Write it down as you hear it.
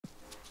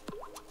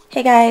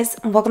Hey guys,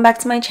 welcome back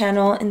to my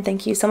channel and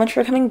thank you so much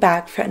for coming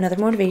back for another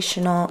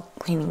motivational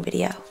cleaning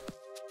video.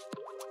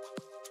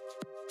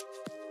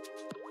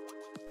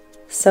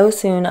 So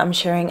soon I'm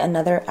sharing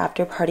another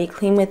after party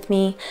clean with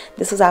me.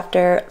 This was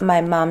after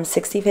my mom's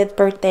 65th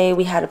birthday.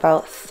 We had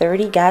about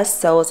 30 guests,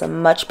 so it was a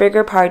much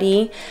bigger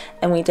party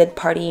and we did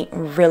party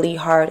really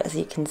hard, as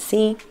you can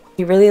see.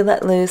 We really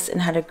let loose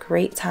and had a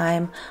great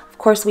time. Of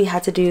course, we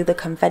had to do the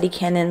confetti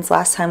cannons.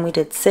 Last time we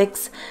did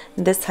 6,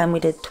 this time we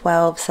did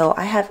 12, so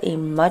I have a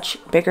much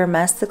bigger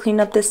mess to clean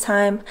up this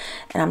time.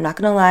 And I'm not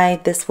gonna lie,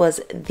 this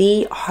was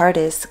the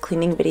hardest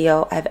cleaning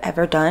video I've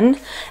ever done.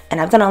 And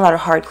I've done a lot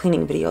of hard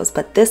cleaning videos,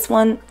 but this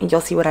one,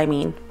 you'll see what I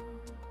mean.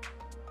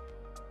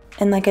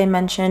 And like I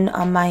mentioned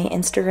on my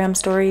Instagram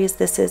stories,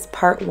 this is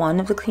part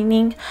 1 of the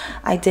cleaning.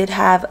 I did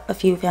have a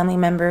few family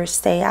members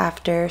stay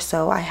after,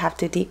 so I have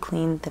to deep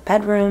clean the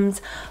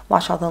bedrooms,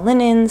 wash all the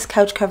linens,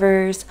 couch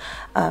covers,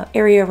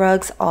 area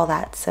rugs, all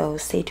that. So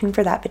stay tuned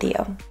for that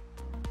video.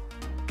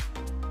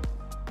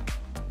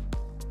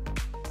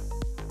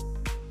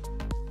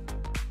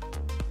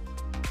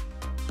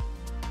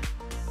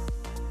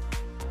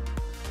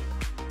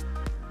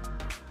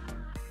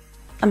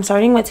 I'm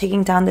starting with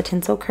taking down the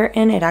tinsel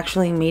curtain. It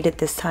actually made it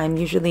this time.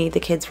 Usually the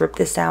kids rip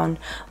this down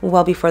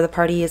well before the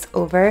party is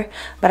over,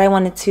 but I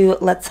wanted to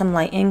let some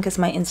light in because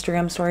my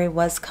Instagram story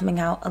was coming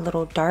out a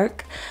little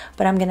dark.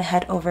 But I'm gonna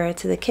head over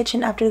to the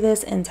kitchen after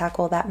this and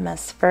tackle that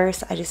mess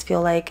first. I just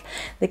feel like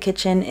the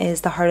kitchen is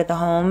the heart of the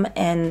home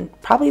and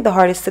probably the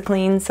hardest to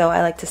clean, so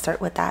I like to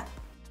start with that.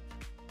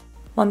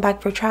 1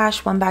 bag for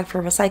trash, 1 bag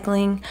for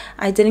recycling.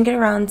 I didn't get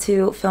around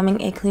to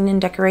filming a clean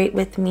and decorate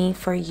with me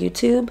for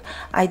YouTube.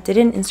 I did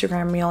an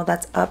Instagram reel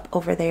that's up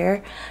over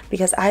there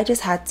because I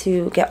just had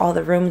to get all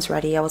the rooms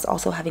ready. I was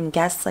also having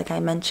guests, like I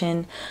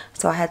mentioned,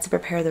 so I had to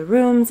prepare the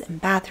rooms and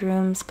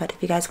bathrooms. But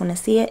if you guys want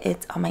to see it,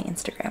 it's on my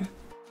Instagram.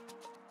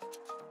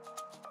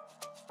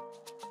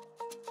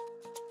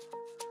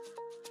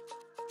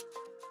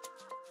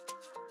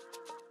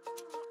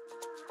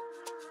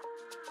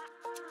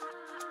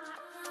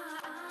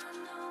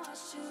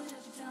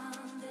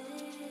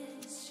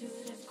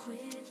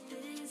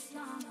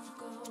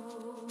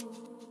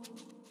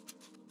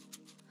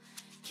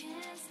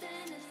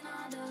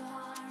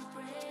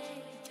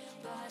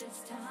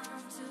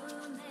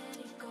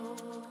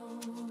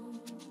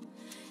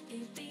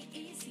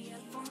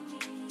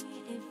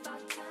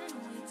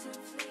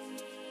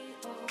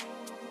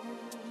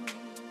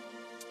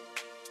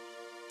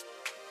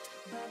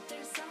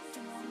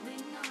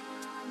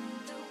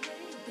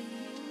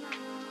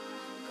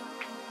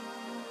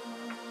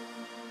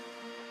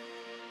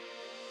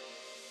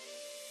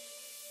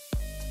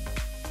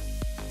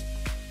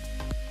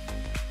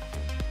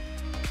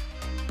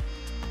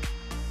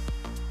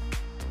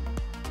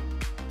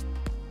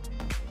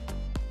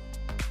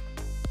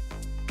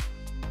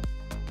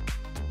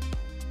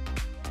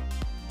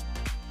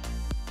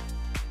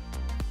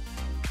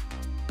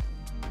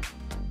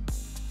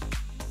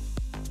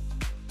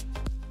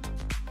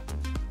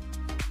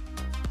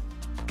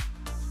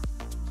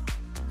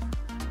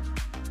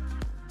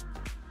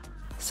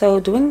 So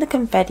doing the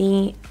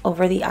confetti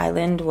over the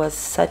island was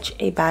such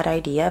a bad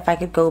idea. If I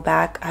could go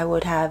back, I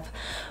would have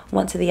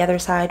went to the other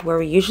side where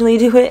we usually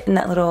do it, in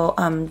that little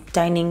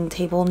dining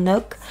table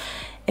nook.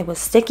 It was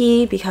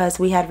sticky because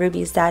we had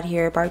Ruby's dad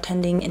here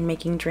bartending and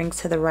making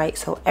drinks to the right,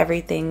 so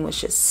everything was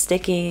just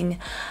sticking.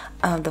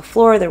 The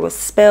floor, there was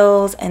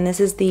spills, and this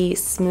is the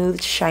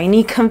smooth,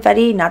 shiny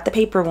confetti, not the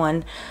paper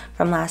one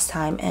from last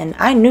time, and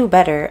I knew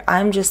better.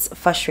 I'm just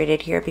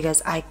frustrated here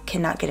because I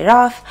cannot get it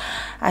off.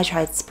 I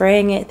tried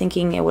spraying it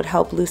thinking it would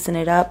help loosen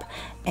it up,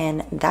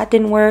 and that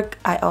didn't work.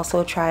 I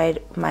also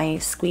tried my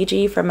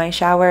squeegee from my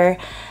shower,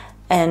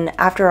 and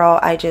after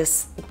all, I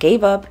just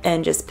gave up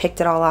and just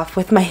picked it all off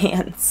with my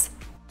hands.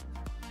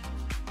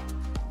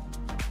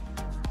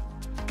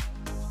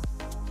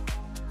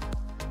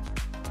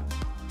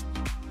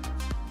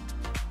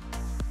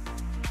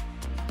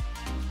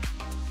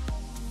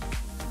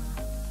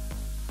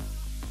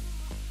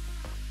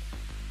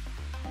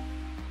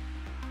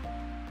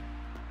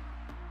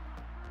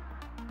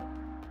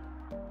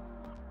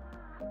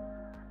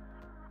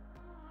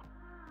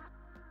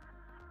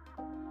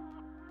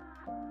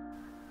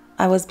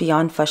 I was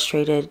beyond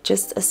frustrated,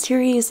 just a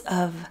series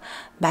of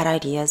bad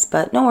ideas,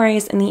 but no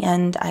worries, in the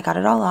end I got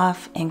it all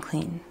off and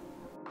clean.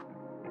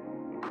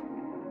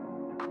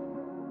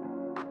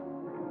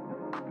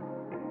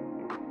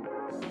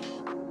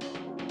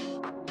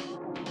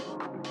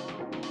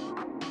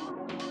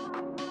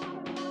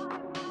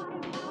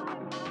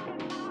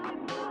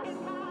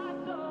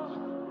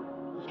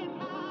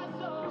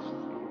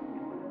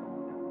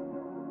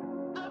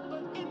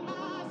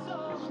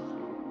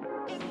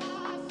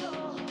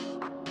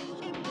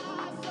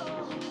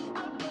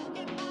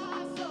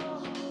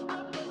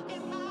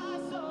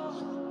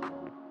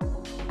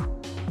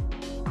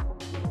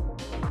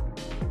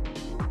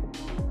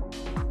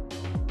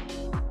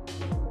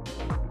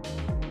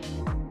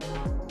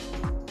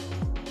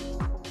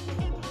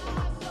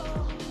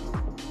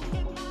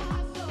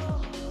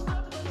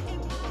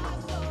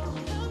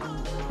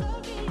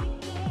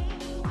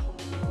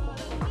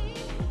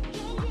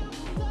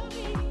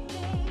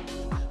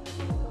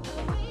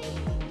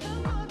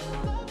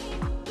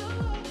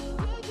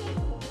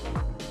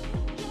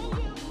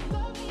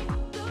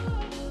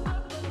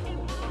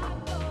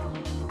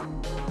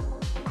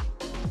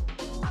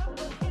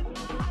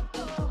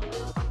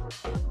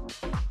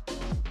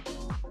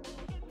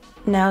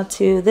 Now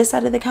to this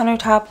side of the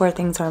countertop where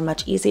things are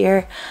much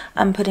easier.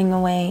 I'm putting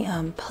away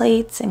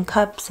plates and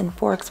cups and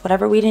forks,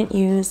 whatever we didn't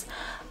use.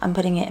 I'm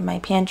putting it in my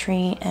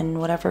pantry, and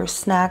whatever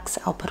snacks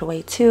I'll put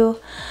away too.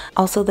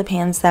 Also the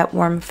pans that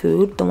warm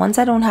food, the ones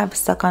I don't have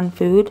stuck on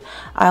food,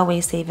 I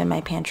always save in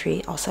my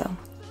pantry also.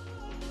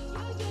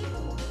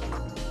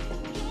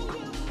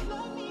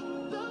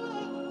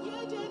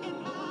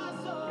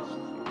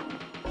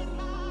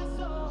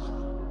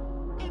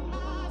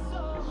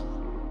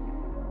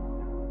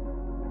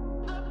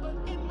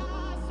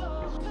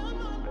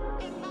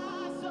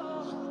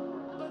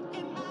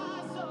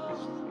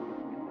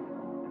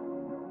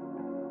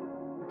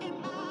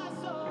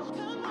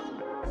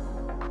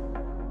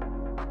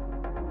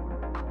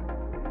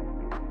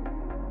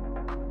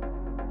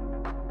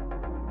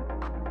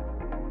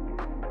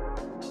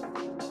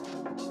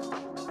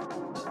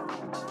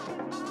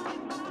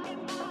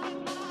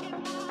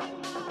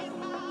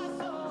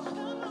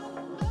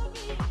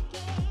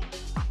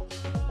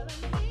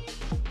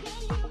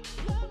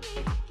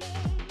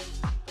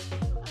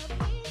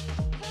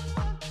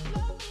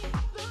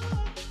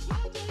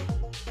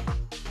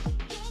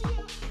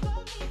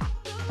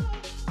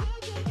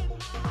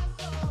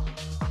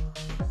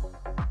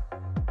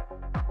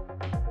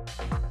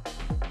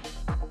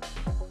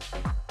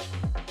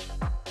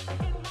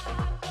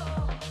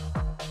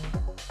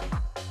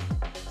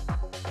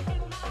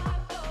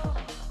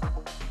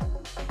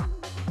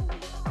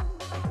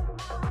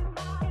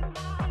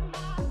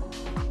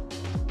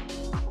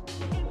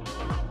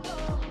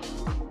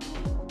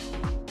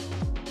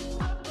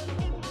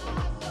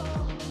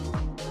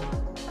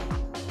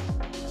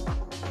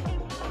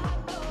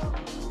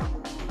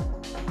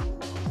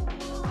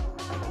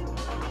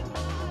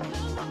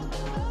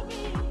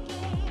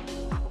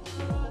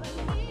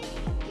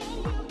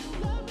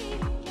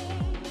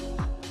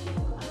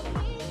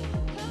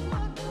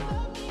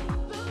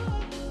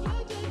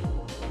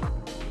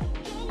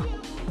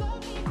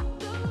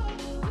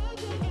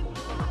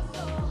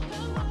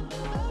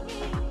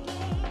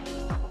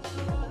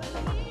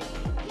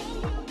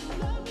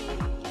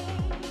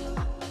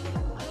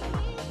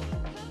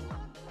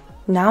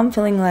 Now I'm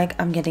feeling like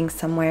I'm getting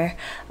somewhere.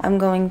 I'm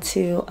going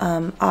to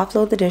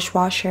offload the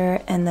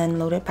dishwasher and then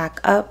load it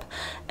back up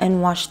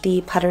and wash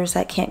the platters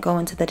that can't go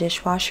into the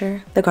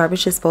dishwasher. The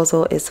garbage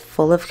disposal is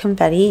full of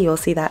confetti. You'll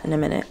see that in a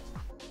minute.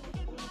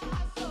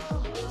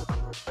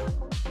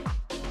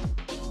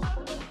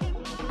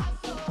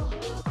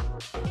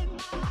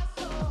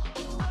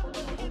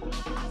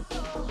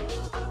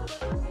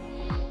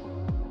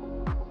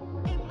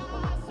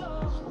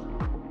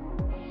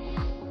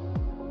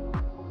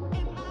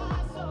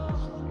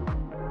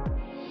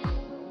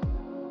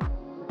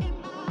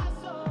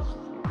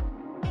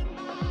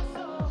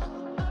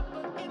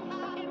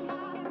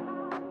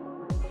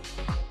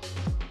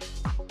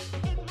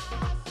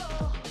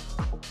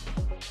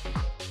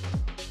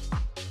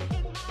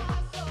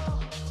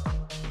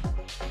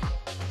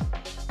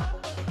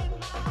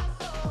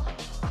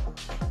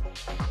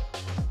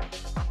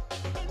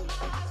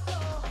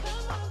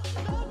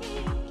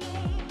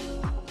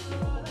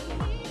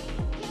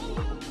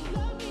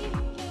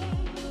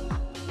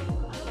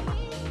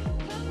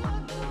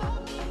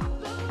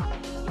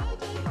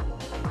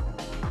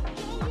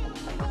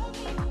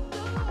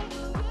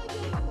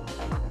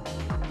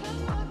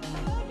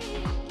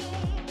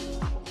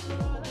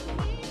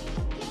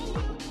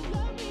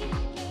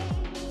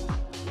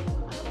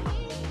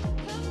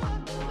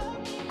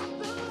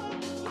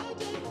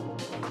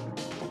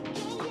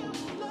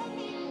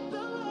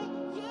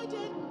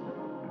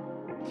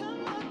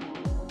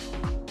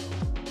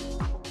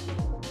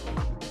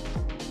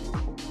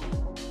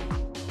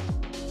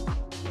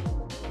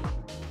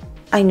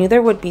 I knew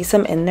there would be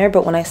some in there,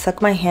 but when I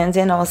stuck my hands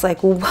in, I was like,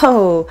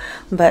 whoa.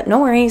 But no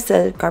worries,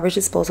 the garbage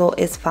disposal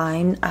is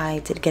fine. I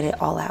did get it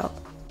all out.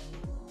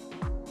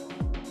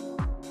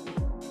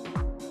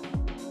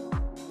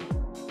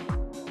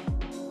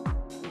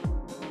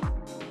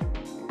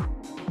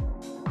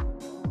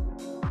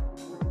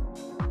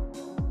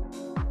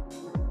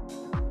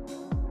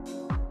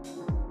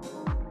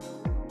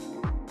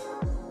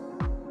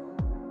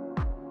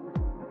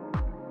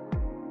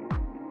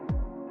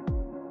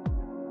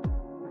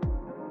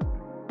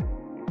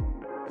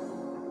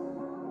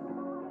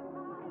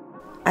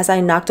 As I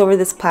knocked over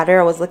this platter,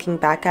 I was looking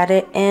back at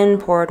it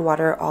and poured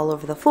water all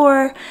over the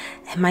floor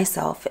and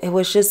myself. It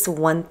was just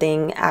one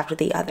thing after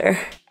the other.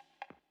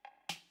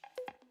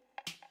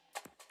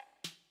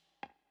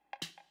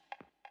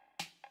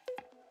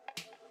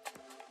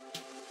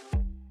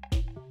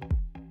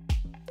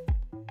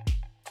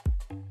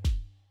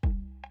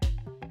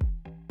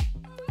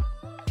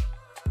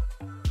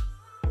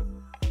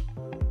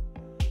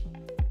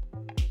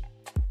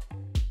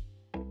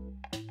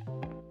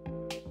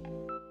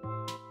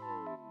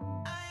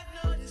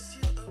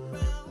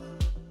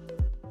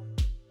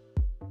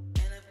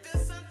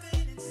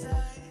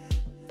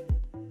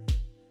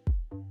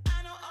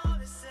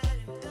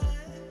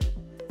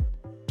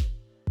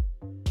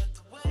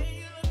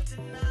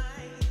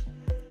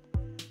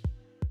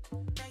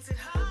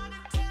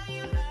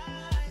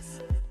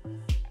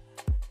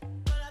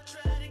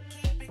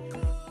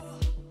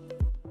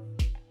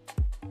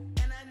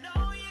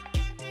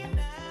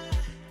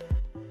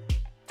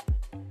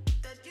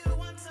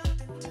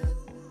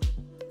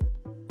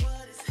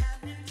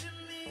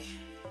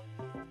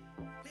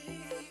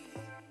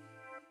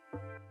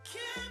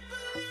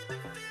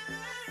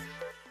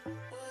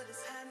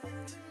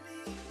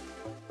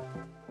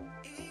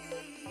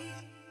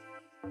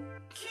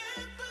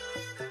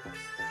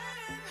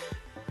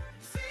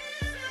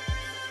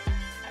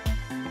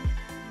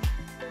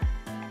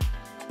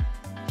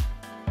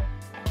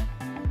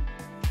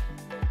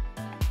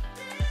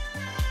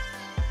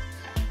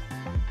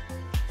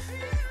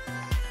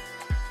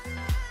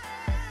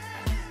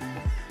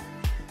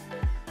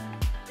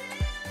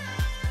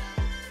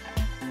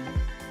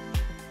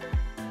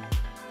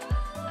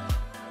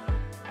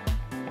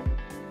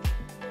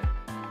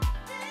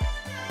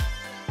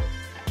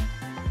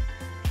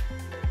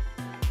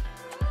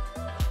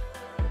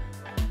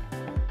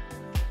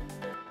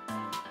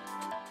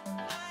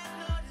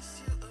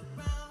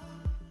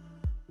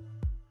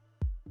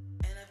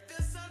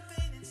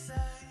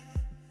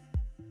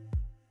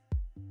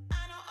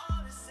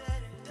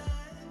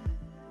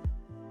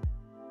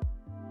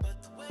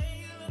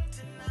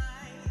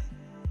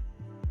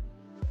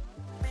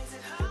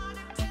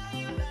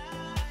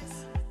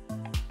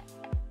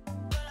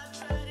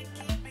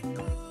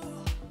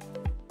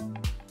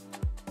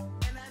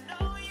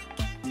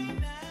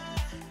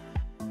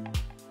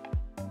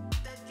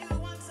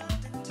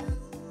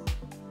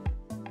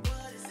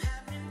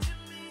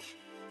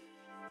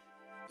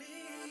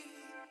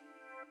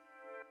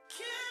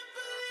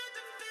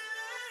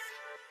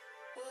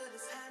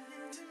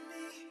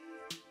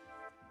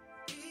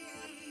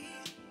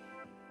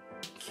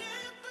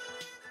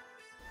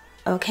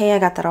 Okay, I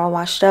got that all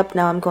washed up.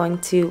 Now I'm going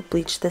to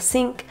bleach the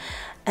sink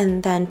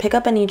and then pick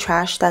up any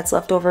trash that's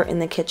left over in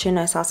the kitchen.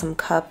 I saw some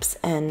cups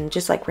and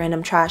just like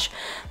random trash.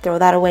 Throw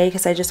that away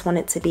because I just want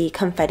it to be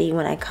confetti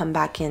when I come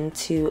back in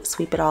to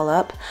sweep it all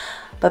up.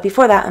 But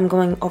before that, I'm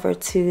going over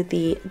to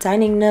the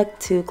dining nook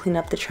to clean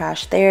up the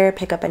trash there,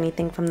 pick up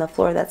anything from the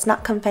floor that's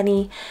not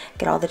confetti,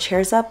 get all the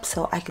chairs up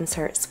so I can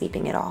start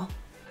sweeping it all.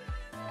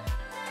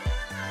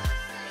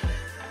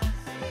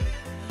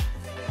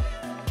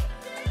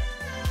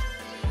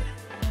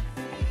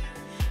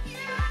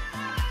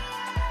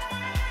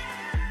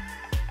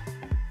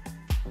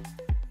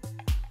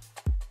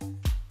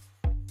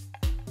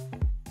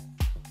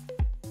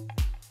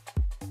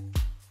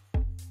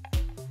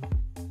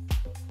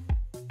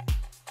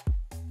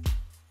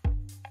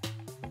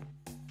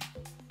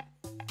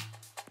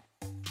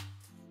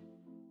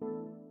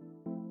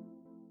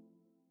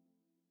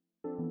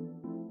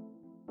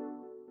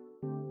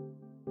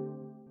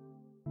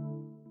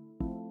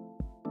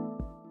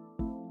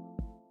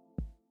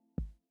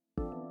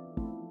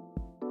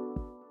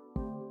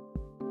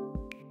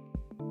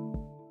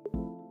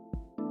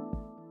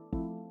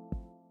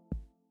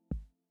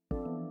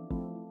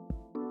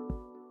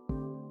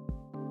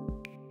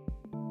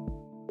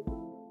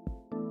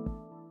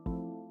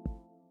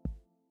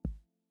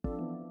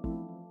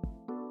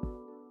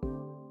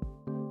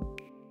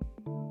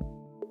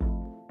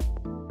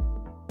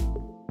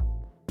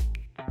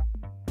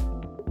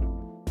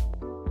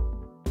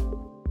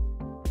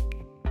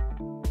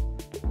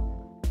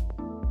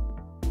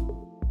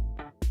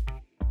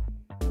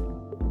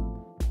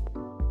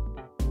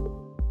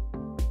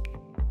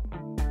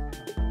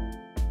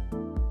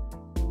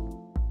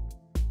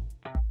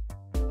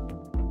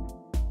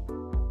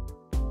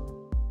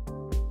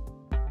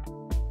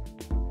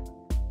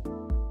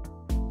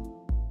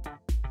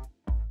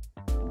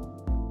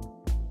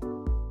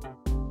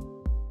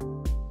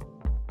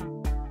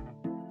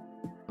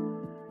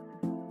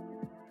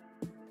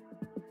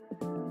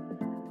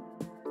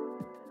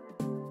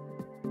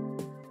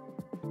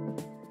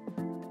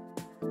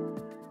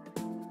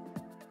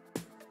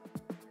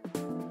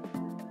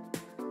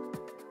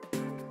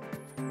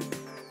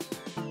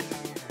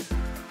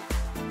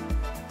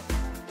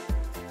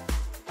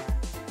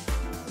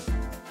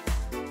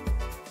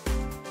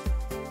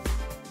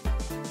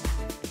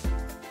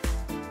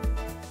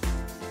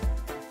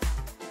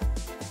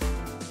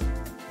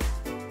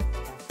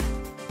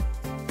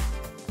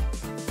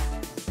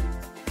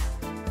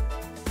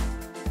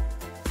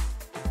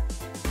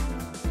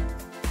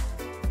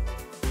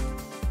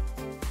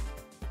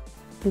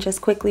 And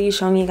just quickly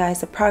showing you guys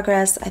the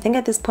progress. I think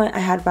at this point I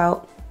had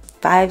about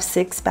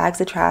 5-6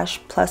 bags of trash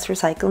plus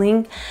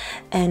recycling,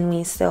 and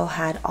we still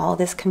had all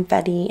this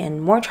confetti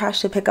and more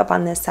trash to pick up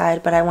on this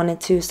side, but I wanted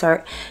to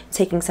start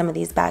taking some of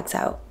these bags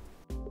out.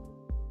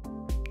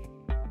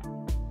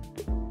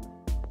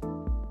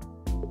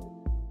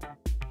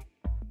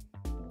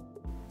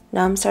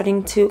 Now I'm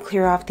starting to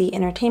clear off the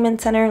entertainment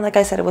center. Like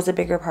I said, it was a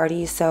bigger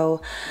party,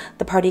 so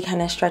the party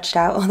kind of stretched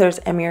out. Oh, there's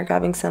Emir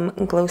grabbing some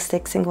glow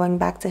sticks and going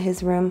back to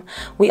his room.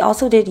 We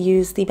also did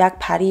use the back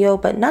patio,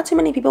 but not too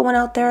many people went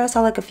out there. I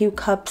saw like a few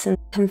cups and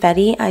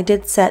confetti. I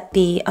did set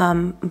the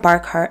bar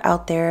cart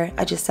out there.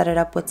 I just set it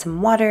up with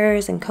some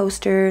waters and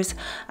coasters.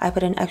 I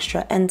put an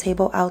extra end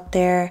table out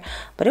there,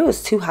 but it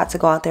was too hot to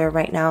go out there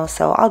right now,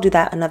 so I'll do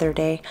that another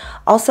day.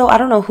 Also, I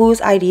don't know whose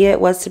idea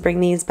it was to bring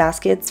these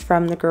baskets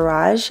from the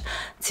garage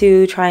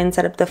to try and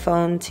set up the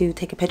phone to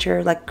take a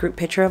picture, like group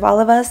picture of all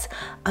of us.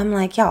 I'm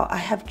like, y'all, I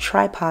have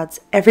tripods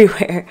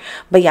everywhere.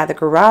 But yeah, the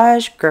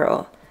garage,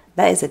 girl,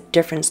 that is a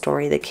different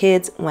story. The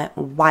kids went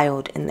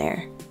wild in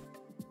there.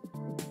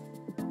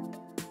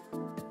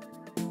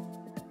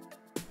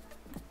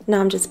 Now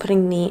I'm just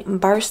putting the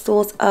bar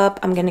stools up.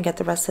 I'm gonna get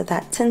the rest of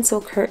that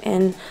tinsel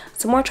curtain,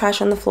 some more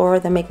trash on the floor,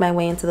 then make my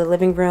way into the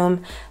living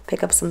room,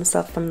 pick up some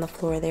stuff from the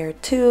floor there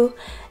too.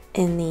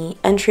 In the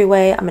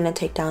entryway, I'm gonna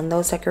take down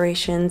those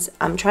decorations.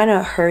 I'm trying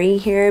to hurry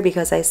here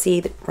because I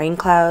see the rain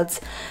clouds,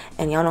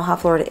 and y'all know how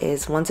Florida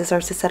is. Once it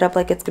starts to set up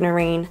like it's gonna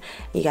rain,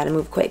 you gotta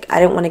move quick. I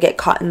didn't want to get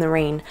caught in the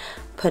rain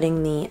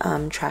putting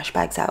the trash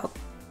bags out.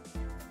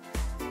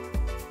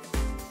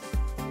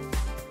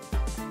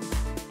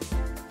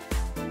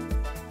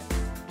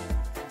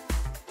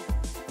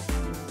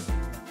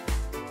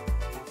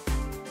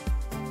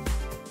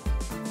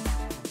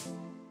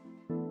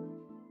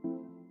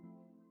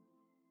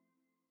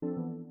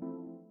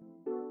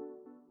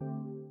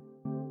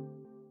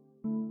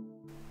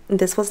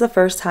 This was the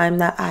first time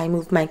that I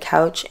moved my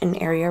couch and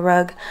area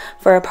rug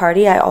for a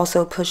party. I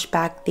also pushed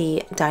back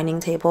the dining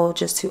table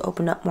just to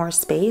open up more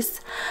space.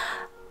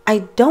 I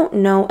don't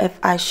know if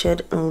I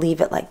should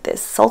leave it like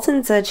this.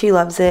 Sultan said she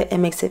loves it. It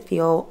makes it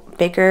feel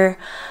bigger.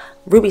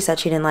 Ruby said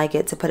she didn't like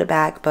it to put it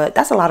back, but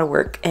that's a lot of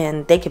work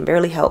and they can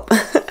barely help.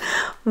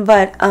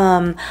 But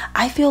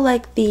I feel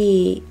like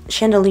the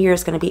chandelier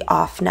is going to be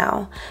off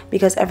now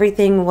because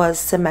everything was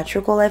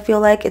symmetrical. I feel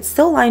like it's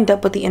still lined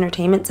up with the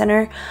entertainment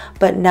center,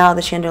 but now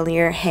the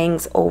chandelier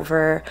hangs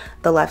over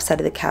the left side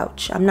of the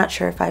couch. I'm not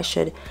sure if I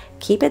should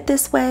keep it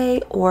this way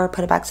or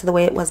put it back to the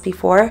way it was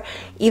before.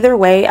 Either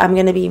way, I'm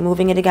going to be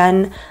moving it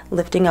again,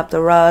 lifting up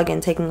the rug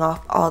and taking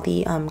off all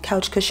the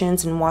couch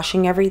cushions and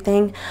washing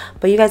everything.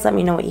 But you guys let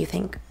me know what you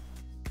think.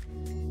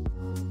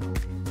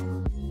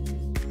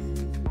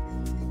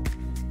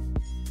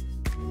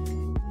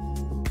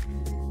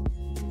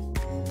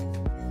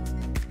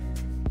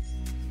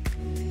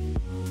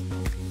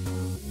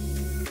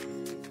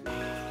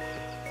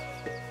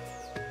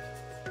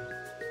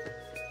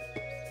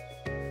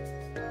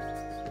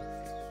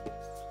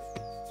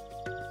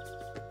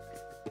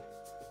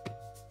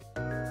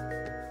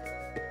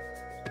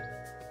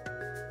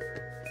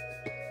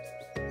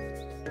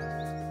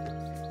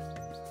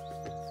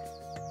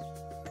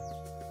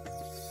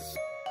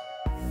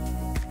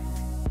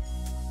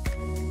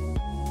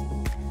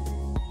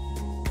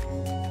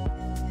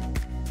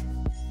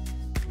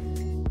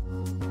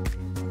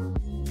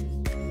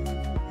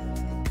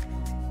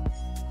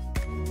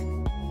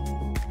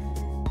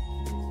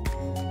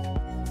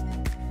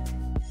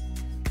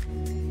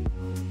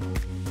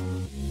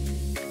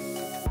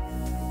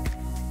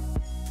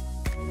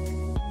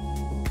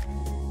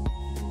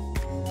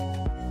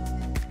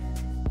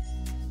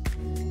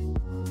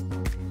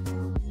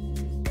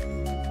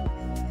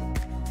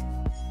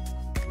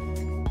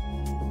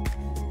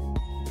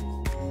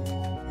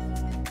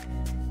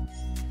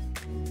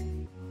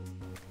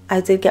 I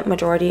did get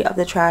majority of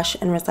the trash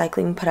and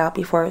recycling put out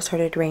before it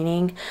started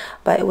raining,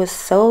 but it was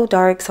so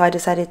dark, so I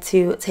decided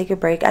to take a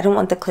break. I don't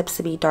want the clips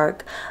to be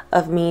dark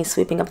of me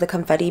sweeping up the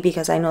confetti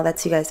because I know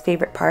that's you guys'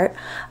 favorite part.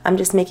 I'm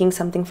just making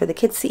something for the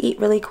kids to eat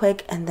really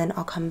quick, and then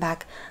I'll come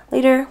back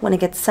later when it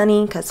gets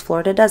sunny because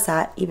Florida does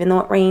that. Even though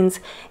it rains,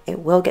 it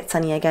will get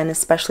sunny again,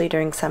 especially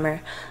during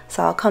summer.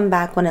 So I'll come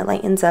back when it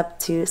lightens up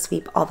to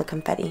sweep all the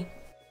confetti.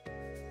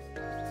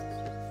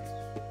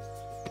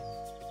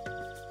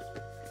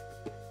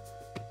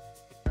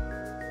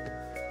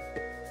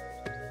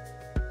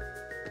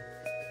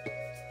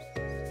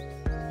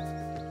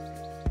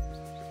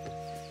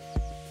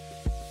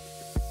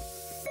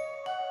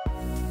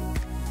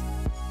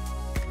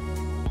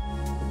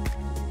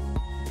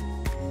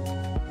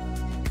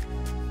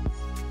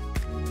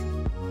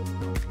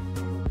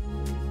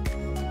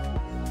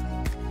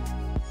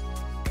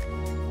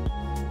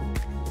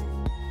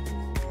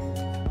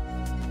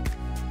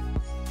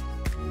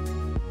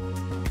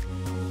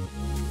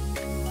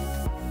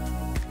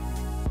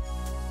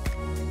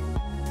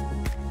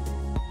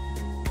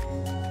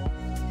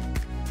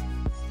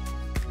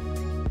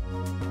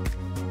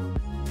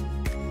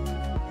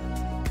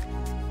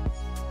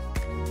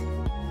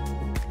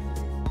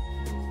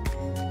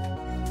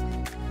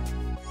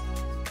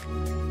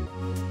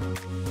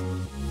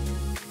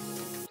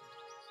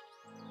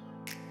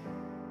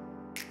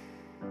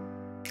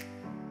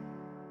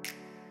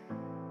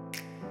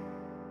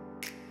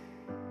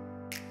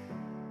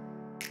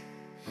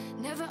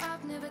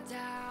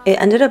 It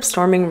ended up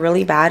storming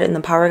really bad and the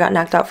power got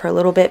knocked out for a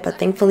little bit, but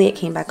thankfully it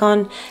came back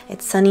on.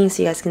 It's sunny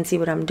so you guys can see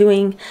what I'm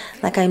doing.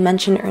 Like I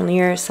mentioned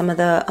earlier, some of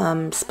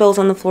the spills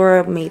on the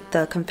floor made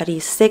the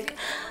confetti stick.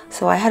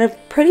 So I had a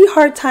pretty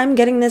hard time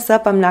getting this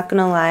up, I'm not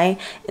gonna lie,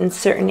 in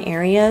certain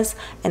areas.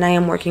 And I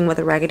am working with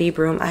a raggedy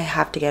broom. I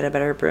have to get a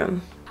better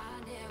broom.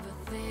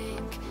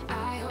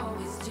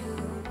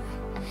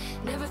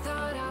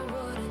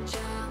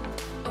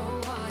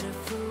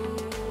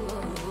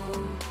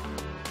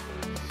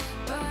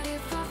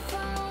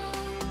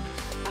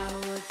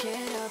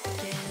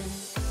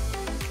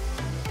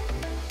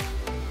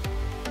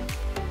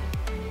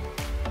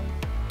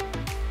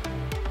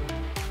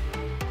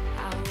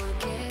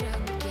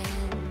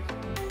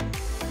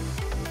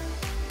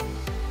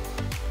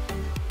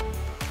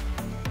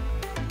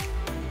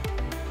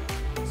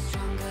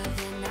 Stronger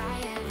than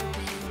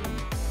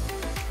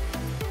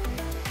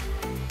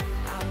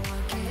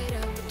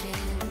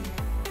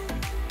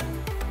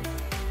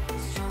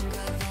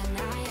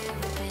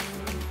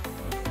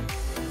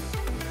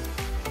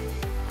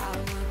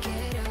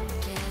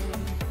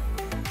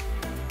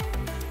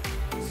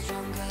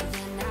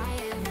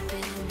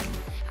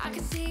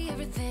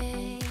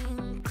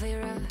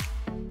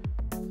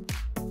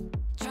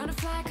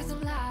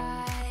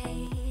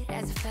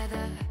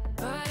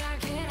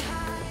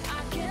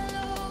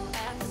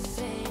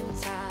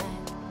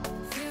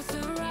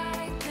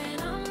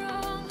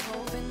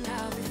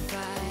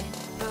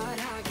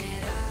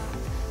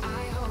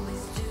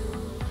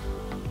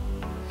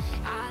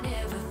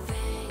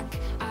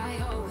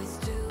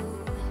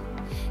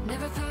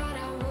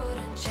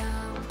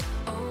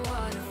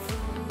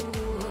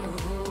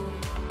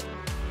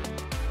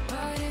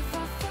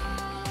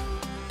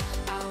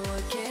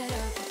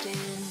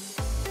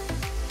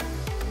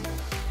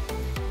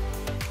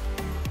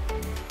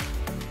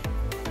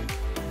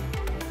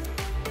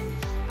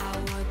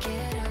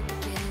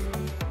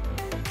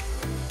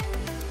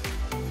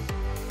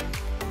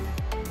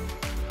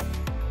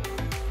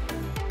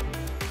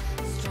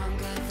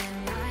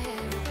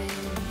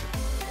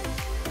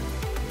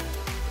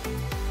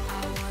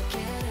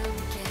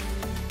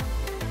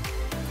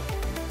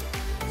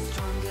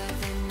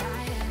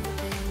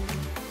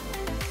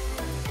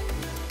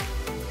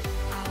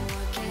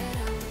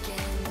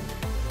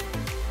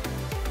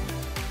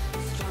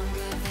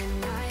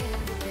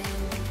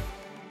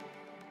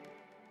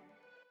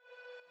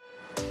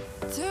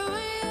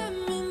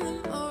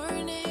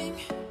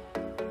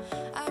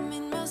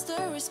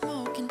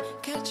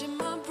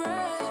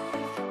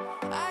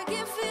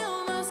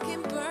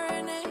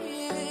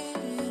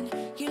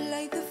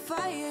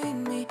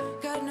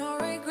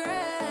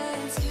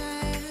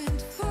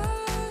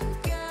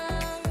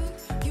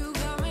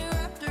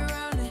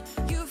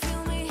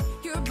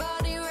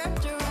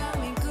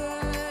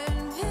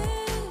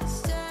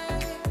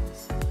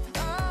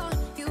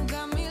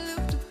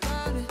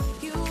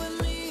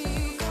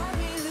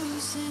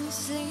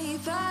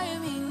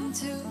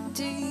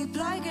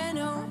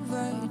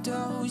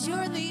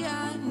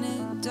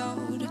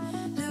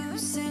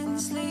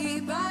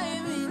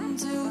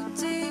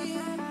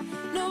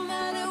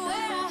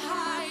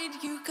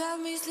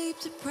sleep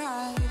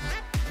deprived.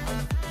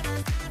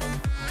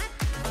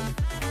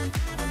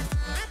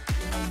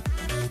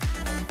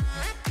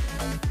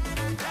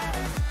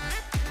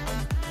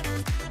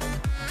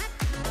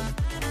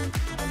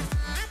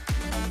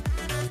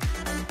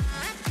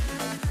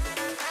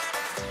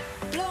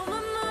 Blow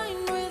my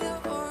mind with a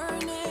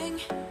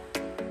warning.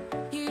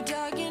 You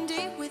digging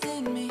deep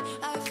within me.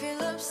 I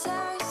feel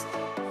obsessed.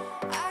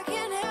 I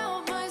can't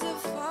help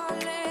myself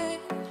falling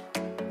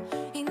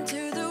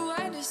into the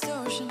widest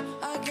ocean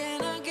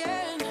again,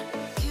 again.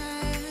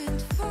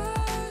 Can't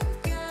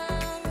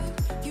forget.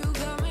 You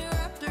got me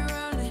wrapped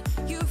around it.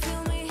 You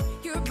feel me,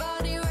 your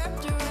body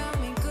wrapped around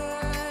me.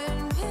 Good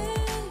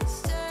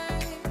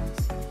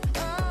mistakes.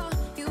 Oh,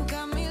 you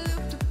got me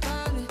looped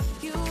upon it.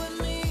 You and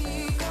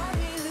me got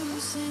me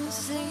losing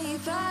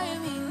sleep.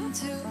 I'm in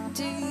too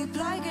deep,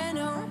 like an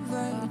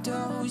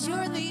overdose.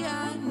 You're the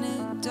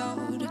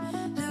antidote.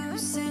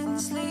 Losing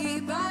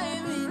sleep,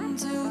 I'm in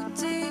too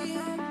deep.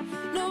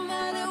 No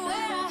matter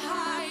where I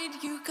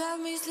hide, you got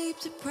me sleep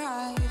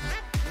deprived.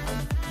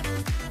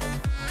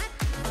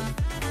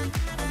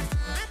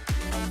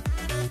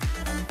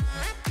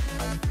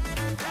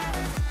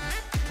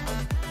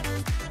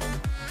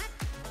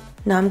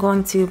 Now I'm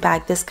going to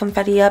bag this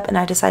confetti up, and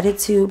I decided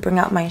to bring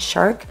out my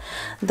shark.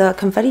 The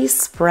confetti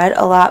spread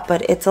a lot,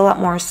 but it's a lot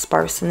more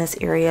sparse in this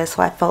area,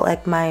 so I felt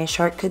like my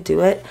shark could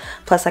do it.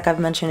 Plus, like I've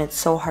mentioned, it's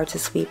so hard to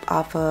sweep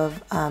off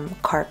of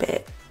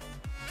carpet.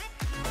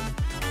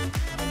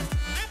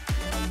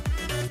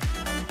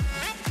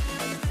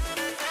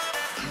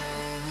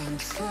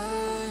 Can't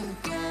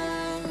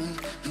forget.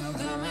 You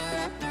got me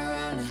wrapped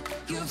around it.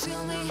 You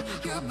feel me,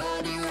 your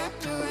body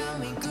wrapped around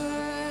me.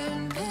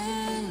 Good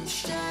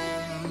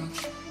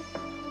mistakes.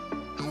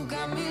 You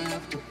got me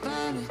looped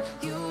upon it.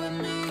 You and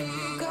me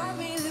got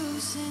me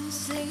losing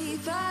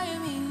sleep.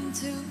 I'm in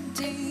too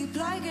deep,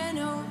 like an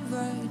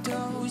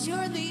overdose.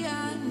 You're the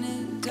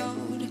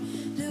antidote.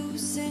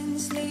 Losing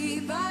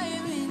sleep.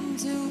 I'm in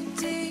too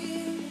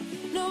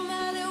deep. No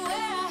matter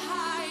where I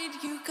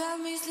hide, you got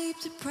me sleep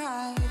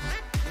deprived.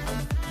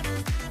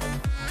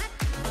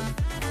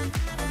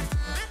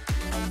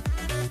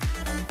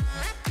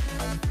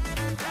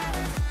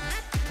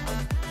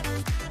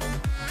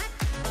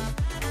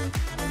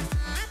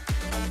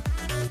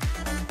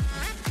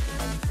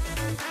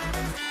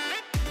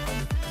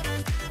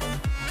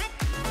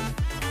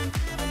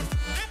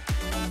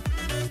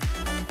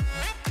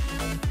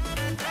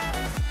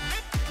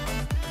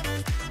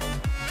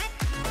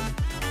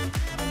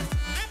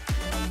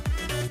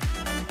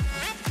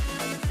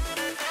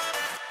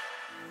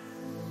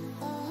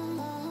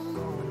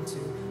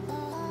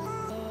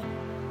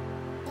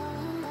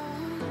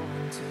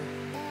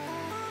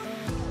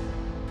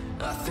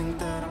 I think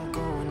that I'm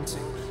going to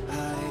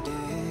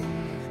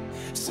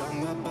hiding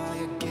somewhere by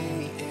a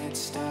gated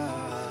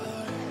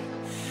star.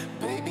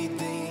 Baby,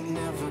 they ain't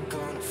never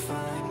gonna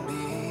find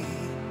me.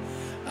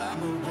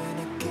 I'm a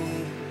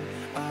renegade.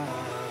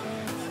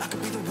 I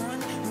could be the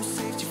one who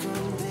saved you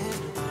from this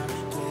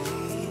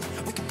place.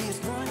 We could be as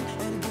one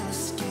and we'll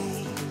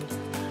escape.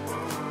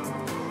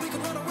 We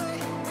could run away,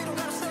 we don't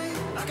gotta stay.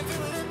 I can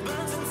feel it, it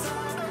burns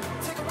inside me.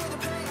 Take away the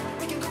pain,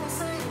 we can go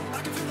insane.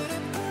 I can feel it,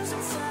 it burns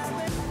inside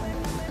me.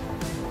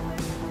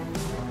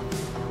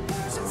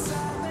 Burns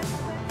inside me.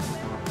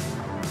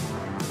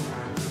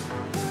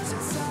 Burns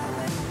inside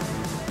me.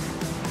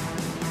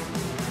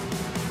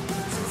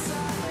 Burns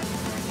inside me.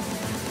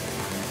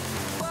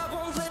 I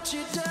won't let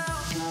you down.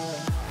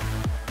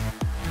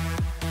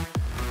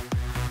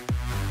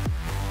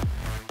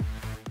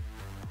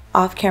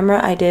 Off camera,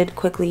 I did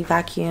quickly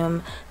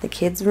vacuum the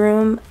kids'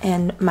 room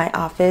and my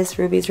office,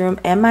 Ruby's room,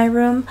 and my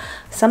room.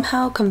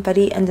 Somehow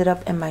confetti ended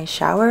up in my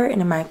shower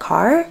and in my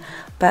car,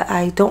 but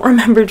I don't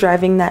remember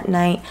driving that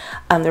night.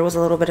 There was a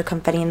little bit of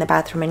confetti in the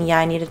bathroom, and yeah,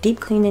 I need a deep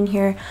clean in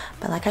here,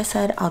 but like I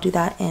said, I'll do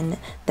that in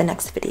the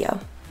next video.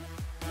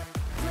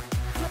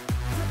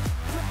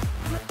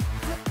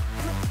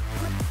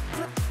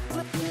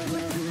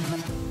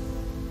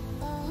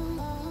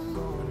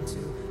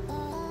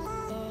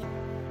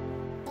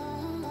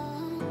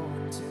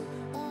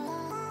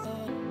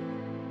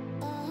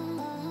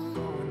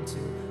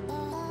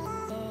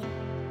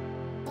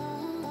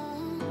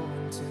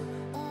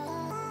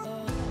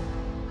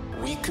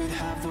 We could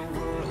have the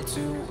world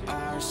to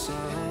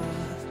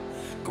ourselves,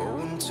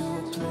 going to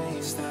a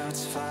place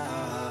that's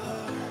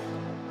far,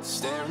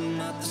 staring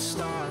at the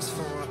stars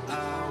for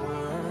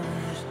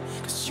hours,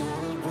 'cause you're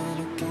a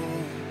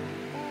renegade.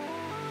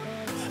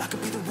 I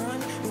could be the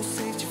one who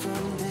saved you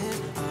from this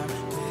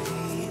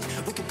place.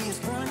 We could be as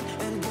one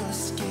and we'll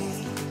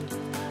escape.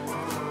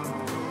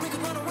 We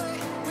could run away,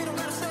 we don't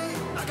gotta stay.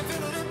 I can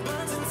feel it, it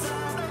burns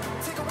inside me.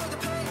 Take away the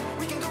pain,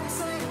 we can go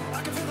insane.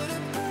 I can feel it,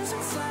 it burns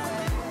inside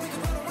me. We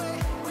could run away,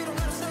 we don't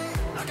gotta stay.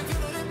 I can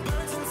feel it, it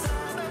burns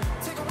inside me.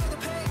 Take away the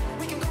pain,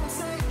 we can go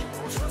insane.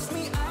 Trust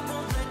me, I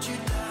won't let you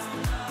down.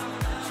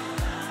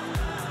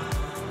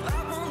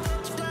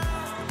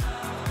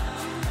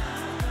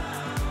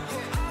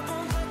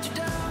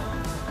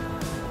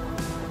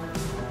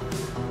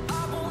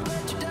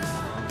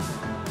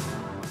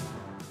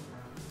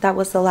 that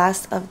was the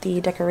last of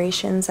the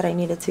decorations that I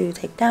needed to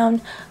take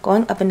down.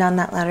 Going up and down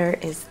that ladder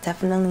is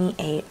definitely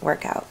a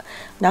workout.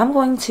 Now I'm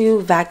going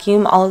to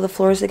vacuum all of the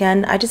floors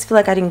again. I just feel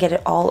like I didn't get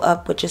it all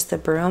up with just the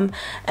broom,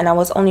 and I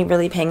was only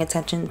really paying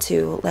attention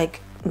to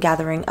like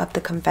gathering up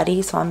the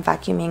confetti, so I'm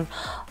vacuuming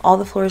all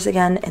the floors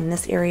again in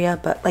this area.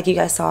 But like you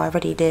guys saw, I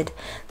already did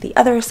the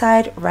other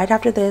side. Right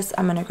after this,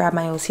 I'm gonna grab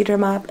my cedar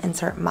mop and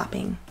start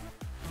mopping.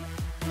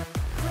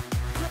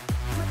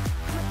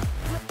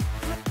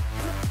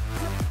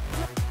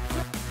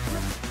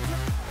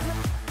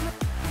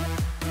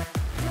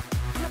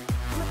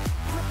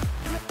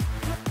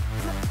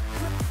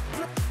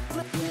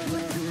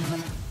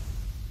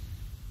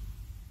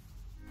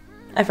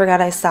 I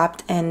forgot I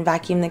stopped and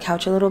vacuumed the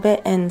couch a little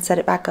bit and set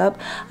it back up.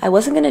 I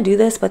wasn't going to do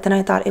this, but then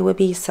I thought it would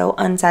be so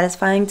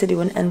unsatisfying to do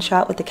an end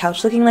shot with the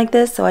couch looking like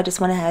this, so I just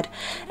went ahead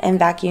and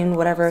vacuumed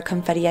whatever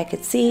confetti I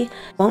could see.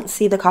 Won't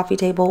see the coffee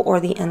table or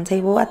the end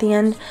table at the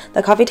end.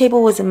 The coffee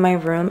table was in my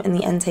room and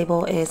the end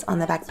table is on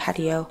the back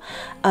patio.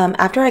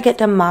 After I get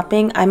done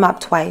mopping, I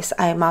mopped twice.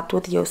 I mopped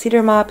with the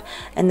cedar mop,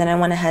 and then I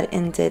went ahead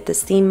and did the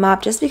steam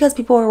mop just because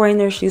people were wearing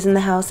their shoes in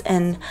the house,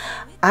 and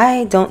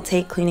I don't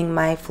take cleaning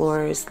my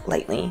floors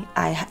lightly.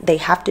 They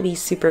have to be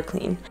super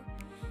clean.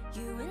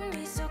 You and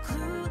me so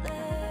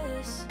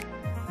clueless.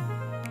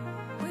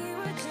 We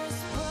were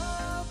just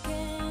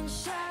broken,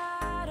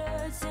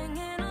 shattered,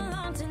 singing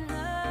along to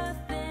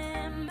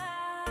nothing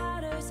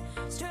matters.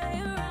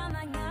 Stray around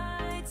like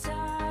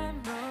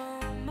nighttime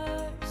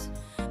rumors.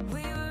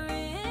 We were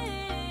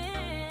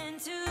in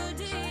too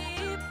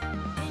deep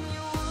in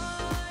your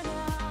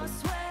worn-out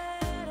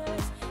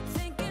sweaters,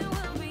 thinking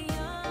we'll be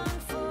young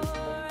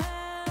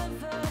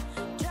forever.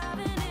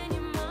 Driving in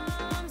your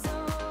mom's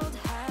old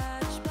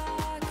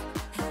hatchback,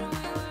 and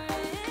we were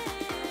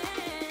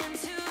in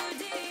too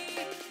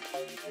deep.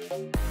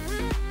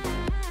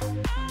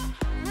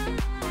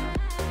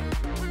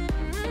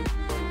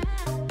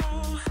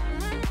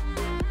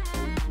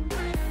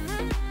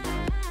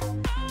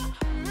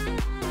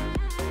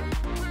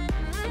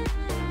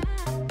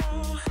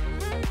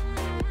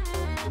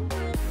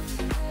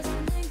 Cause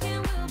I'm thinking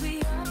we'll be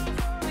young,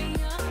 be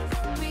young,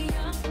 be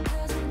young.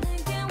 Cause I'm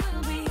thinking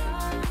we'll be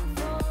young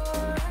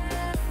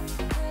forever.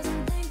 Cause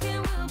I'm thinking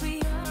we'll be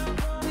young,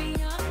 be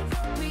young,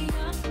 be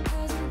young.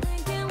 Cause I'm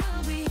thinking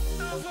we'll be.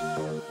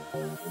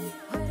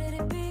 Where did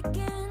it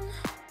begin?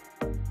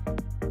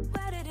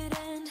 Where did it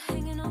end?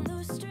 Hanging on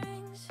loose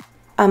strings.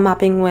 I'm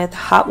mopping with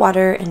hot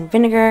water and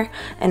vinegar,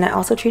 and I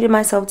also treated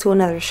myself to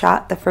another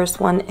shot. The first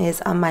one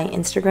is on my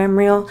Instagram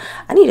reel.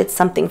 I needed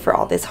something for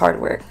all this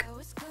hard work. I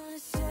was gonna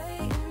stay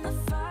in the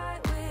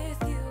fight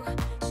with you,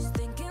 just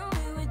thinking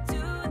we would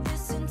do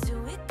this until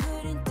we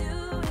couldn't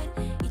do it.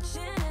 Each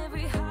and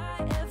every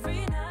high,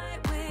 every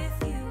night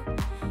with you.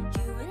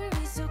 You and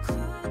me so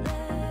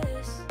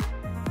clueless.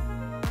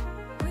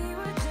 We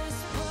were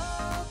just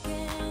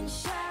broken,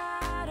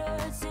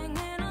 shattered,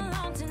 singing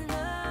along to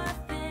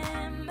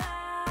nothing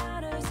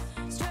matters.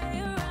 Stray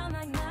around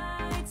like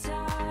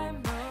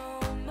nighttime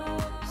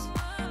rumors.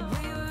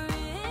 We were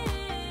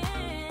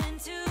in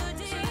too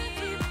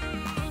deep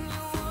in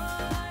your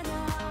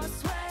worn-out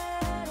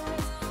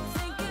sweaters,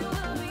 thinking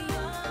we'll be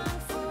young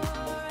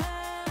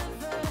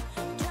forever.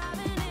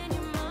 Driving in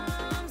your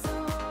mom's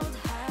old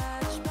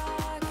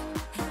hatchback,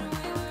 and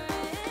we were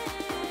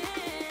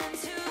in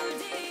too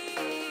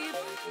deep.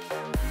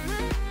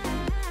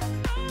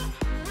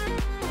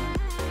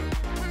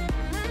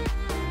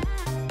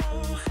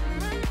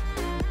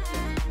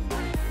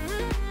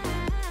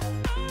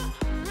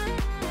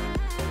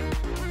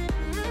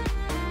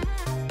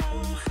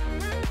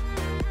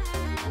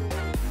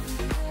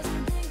 Cause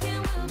I'm thinking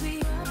we'll be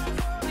young,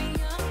 be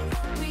young,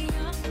 be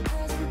young.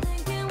 Cause I'm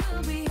thinking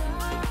we'll be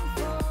young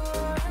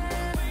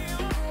forever.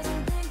 Cause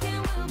I'm thinking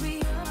we'll be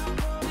young,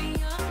 be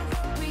young,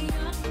 be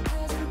young.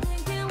 Cause I'm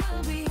thinking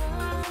we'll be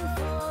young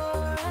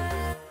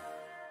forever.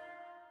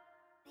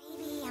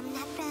 Baby, I'm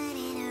not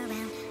running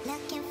around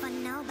looking for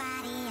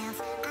nobody else.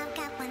 I've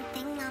got one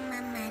thing on my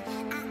mind.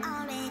 I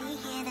already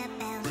hear the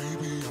bell.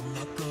 Baby, I'm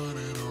not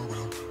running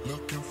around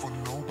looking for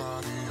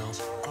nobody else.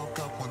 I've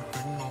got one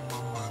thing on my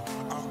mind.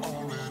 I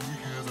already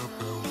hear the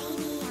bell.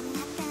 Baby, I'm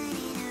not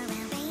running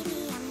around. Baby,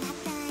 I'm not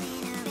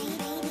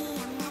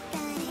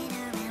running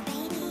around.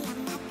 Baby,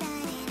 I'm not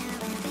running around. Baby, I'm not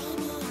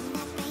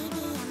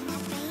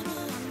running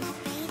around.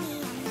 Baby,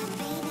 I'm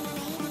not. Baby, I'm not. Baby, I'm not. Baby, I'm not.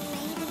 Baby,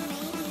 baby,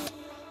 baby.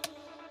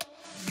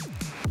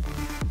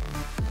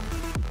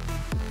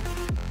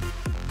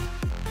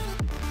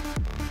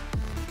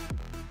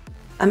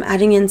 I'm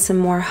adding in some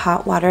more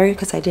hot water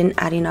because I didn't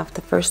add enough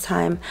the first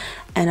time,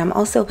 and I'm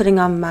also putting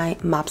on my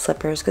mop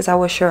slippers because I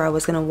was sure I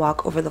was going to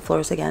walk over the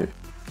floors again.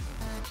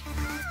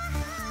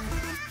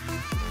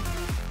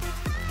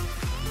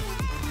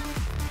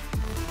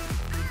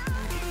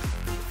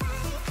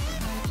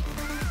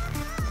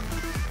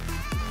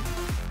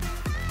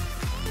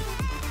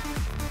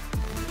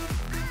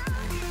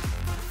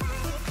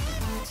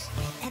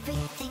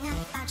 Everything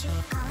about you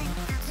calling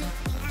out to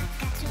me, I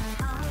got to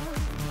hold.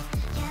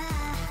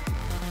 Yeah.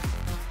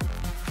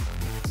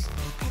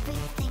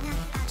 Everything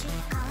about you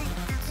calling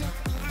out to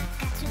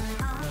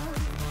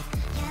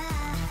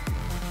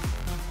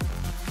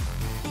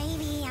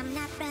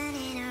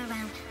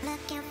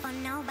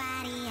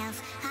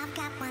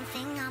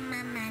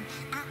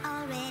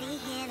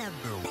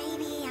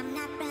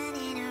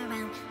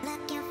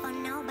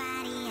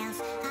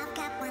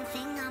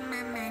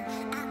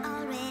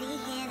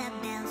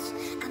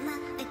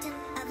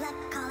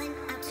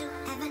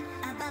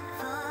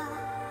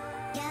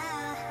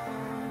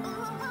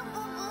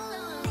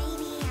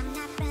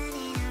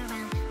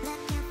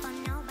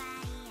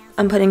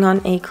I'm putting on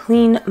a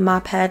clean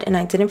mop head, and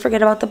I didn't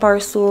forget about the bar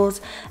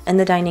stools and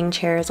the dining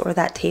chairs or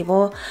that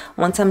table.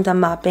 Once I'm done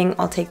mopping,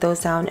 I'll take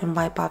those down and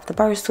wipe off the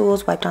bar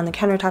stools, wipe down the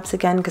countertops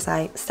again because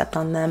I stepped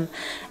on them,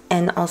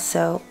 and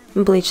also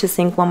bleach the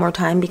sink one more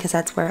time because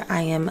that's where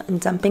I am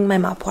dumping my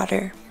mop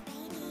water.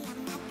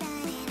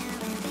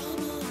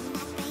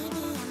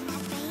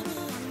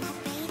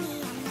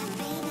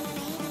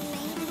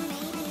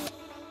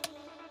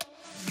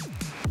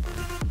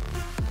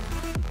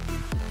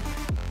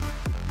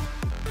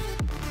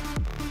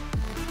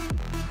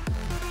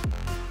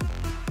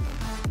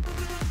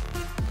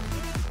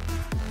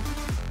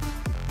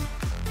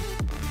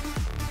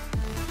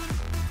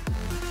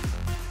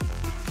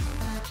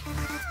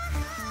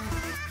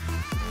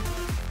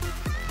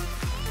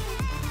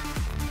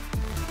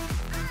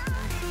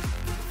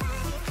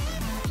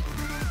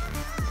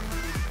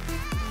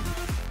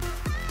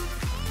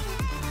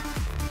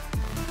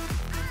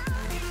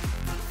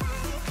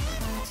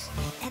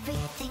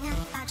 Everything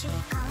about you,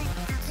 calling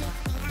out to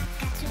me, I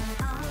got to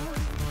own.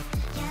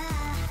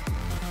 Yeah.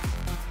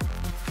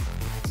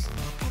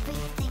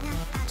 Everything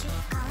about you,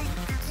 calling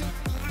out to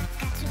me, I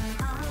got to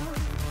own.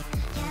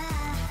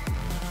 Yeah.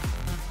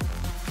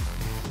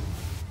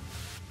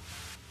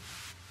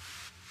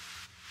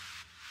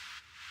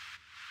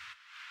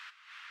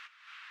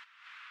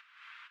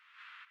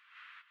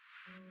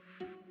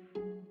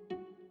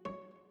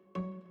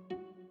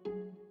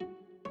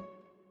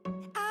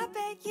 I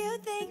bet you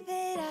think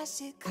that I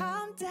should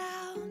calm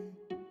down,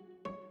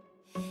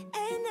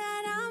 and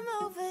that I'm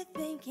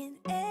overthinking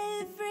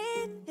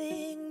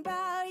everything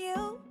about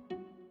you,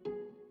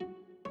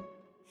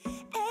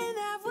 and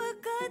that we're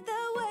good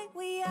the way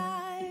we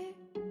are.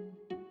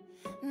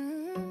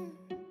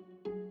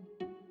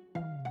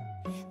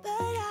 But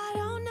I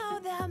don't know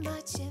that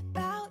much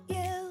about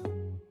you,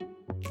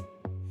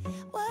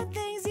 what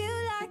things you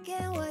like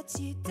and what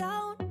you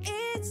don't.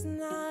 It's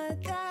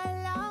not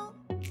that long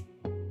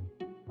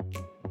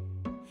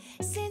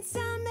since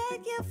I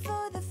met you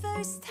for the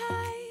first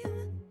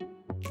time.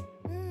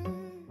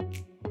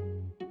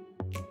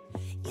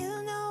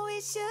 You know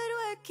we should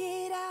work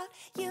it out.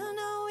 You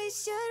know we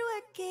should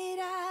work it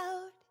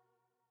out.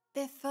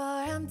 Before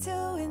I'm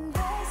too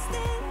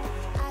invested,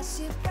 I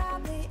should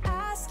probably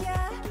ask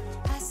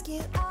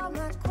you all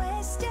my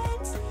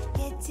questions,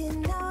 get to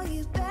know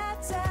you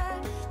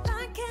better.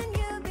 Like, can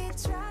you be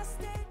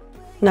trusted?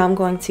 Now I'm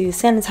going to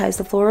sanitize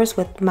the floors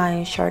with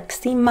my Shark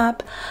steam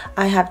mop.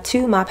 I have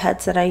 2 mop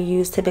heads that I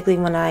use typically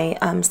when I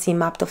steam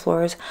mop the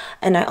floors,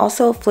 and I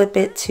also flip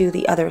it to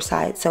the other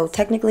side, so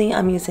technically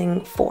I'm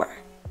using 4.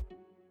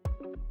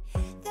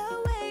 The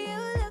way you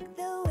look,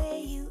 the way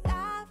you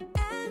act,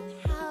 and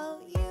how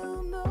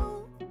you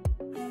move,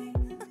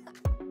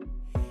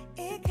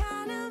 it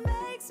kinda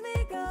makes me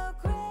go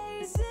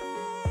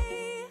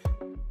crazy.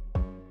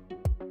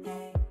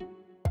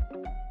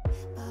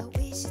 But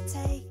we should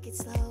take it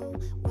slow,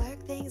 work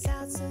things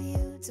out so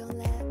you don't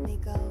let me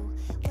go.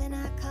 When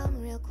I come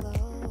real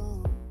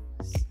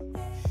close,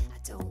 I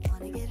don't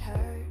wanna get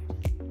hurt,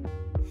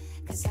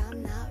 'cause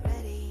I'm not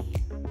ready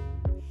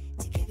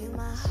to give you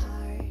my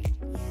heart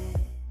yet.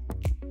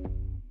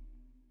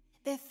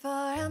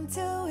 Before I'm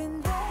too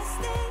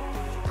invested,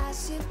 I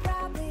should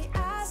probably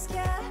ask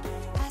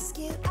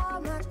you all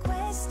my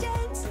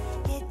questions,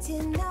 get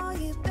to know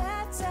you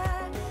better.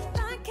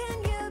 Like, can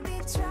you be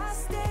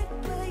trusted?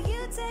 Will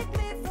you take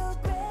me for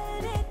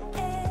granted?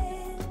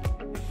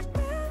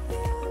 Will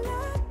you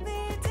let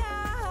me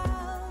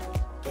down?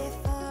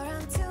 Before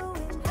I'm too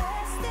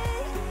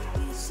invested,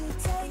 you should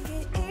take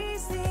it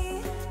easy.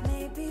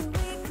 Maybe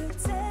we could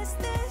test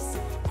this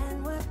and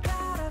work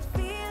out our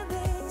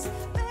feelings.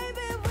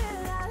 Baby,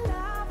 will I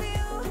love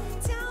you?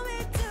 Tell me,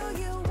 do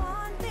you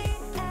want me?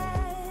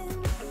 And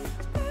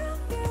will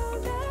you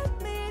let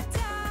me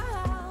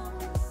down?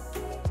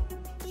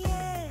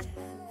 Yeah.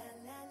 La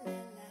la la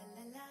la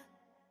la la la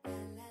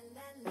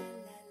la la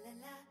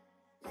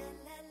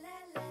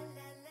la la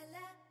la la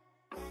la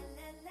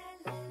la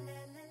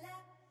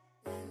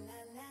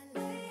la la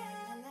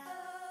la la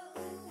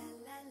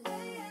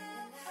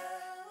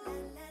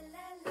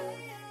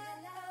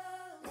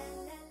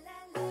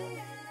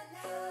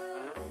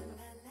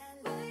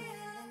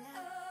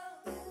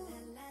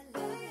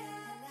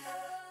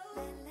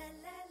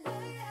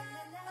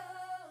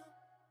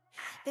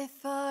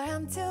Before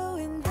I'm too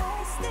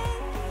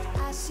invested,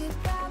 I should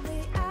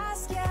probably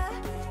ask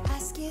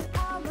you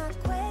all my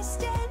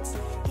questions,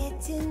 get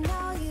to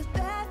know you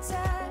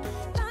better.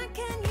 Like,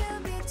 can you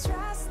be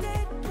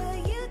trusted? Will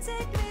you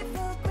take me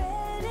for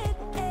granted?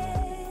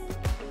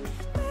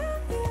 Will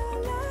you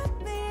let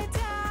me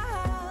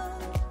down?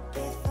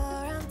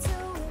 Before I'm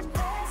too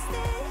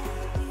invested,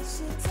 you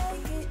should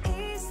take it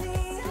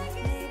easy.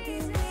 Maybe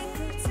we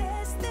could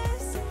test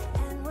this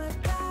and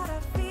work out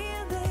our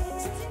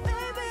feelings.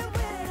 Baby,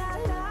 will I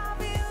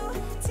love you?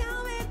 Tell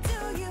me, do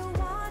you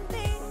want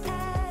me?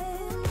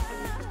 And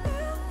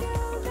will you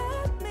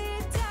let me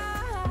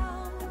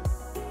down?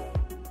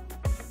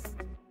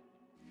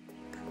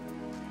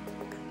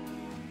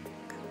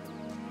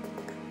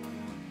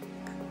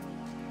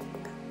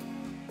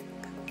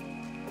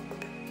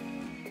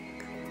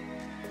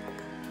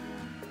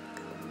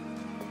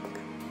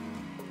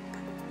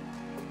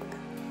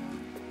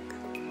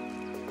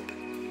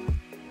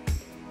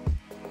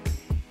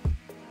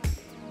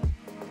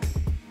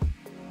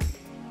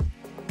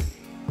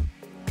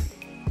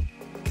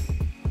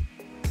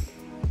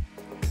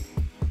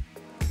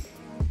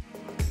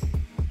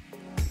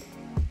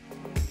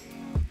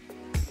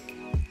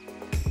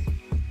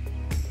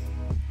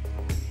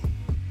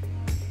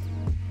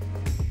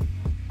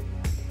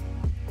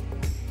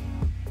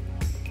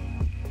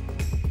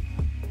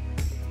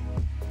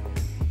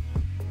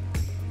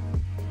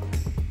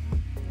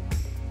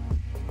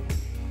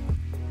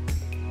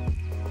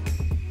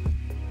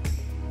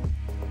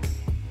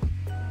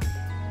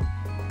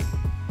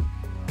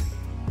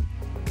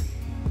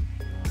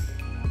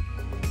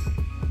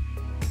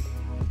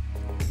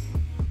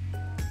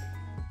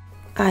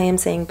 I am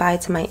saying bye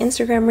to my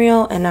Instagram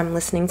reel and I'm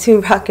listening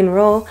to rock and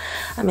roll.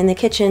 I'm in the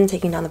kitchen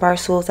taking down the bar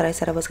stools that I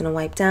said I was going to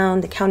wipe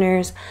down, the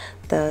counters,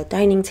 the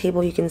dining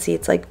table. You can see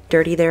it's like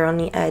dirty there on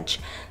the edge.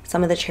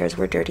 Some of the chairs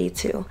were dirty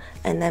too.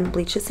 And then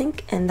bleach the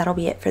sink, and that'll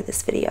be it for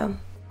this video.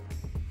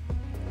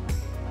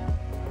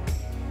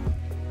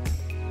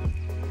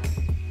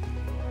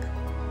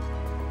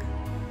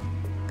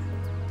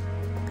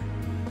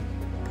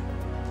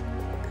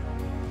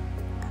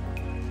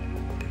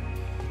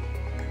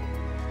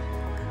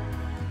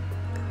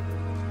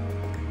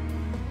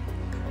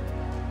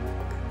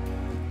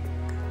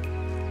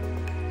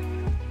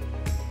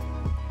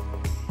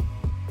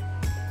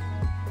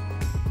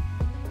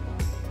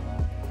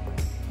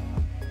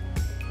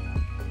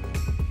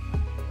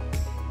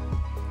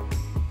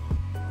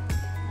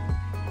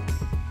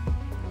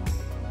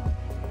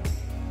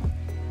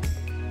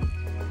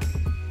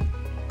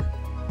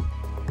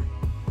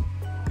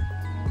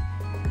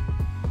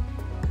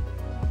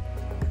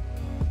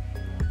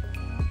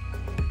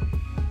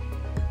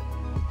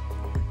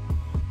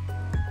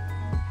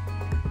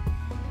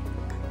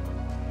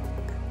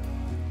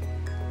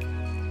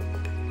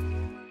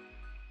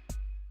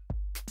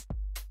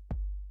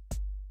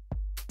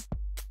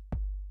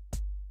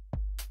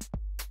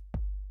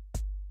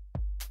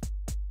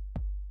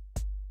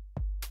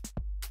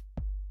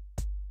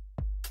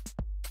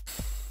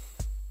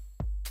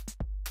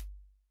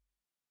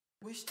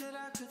 Wish that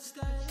I could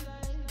stay.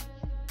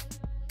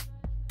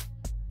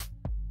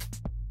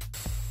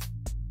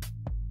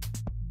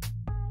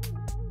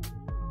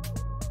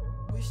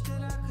 Wish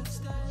that I could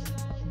stay.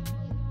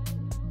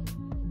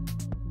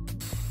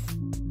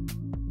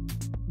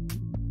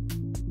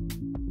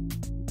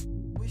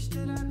 Wish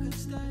that I could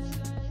stay.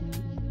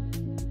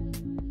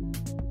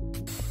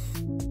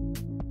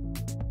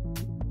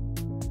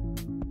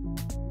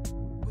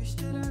 Wish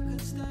that I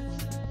could stay.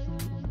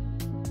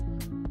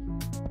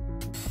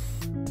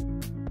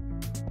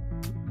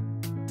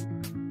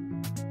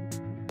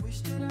 Wish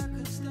that I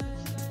could stay.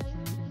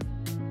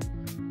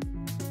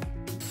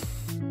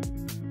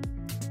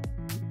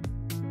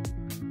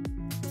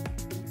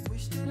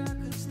 Wish that I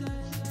could stay.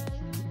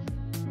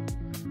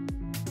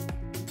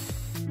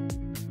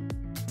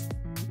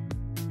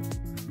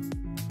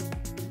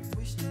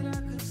 Wish that I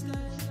could stay.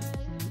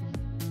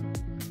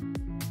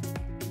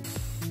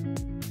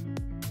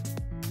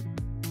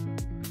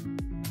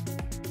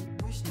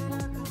 Wish that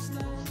I could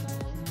stay.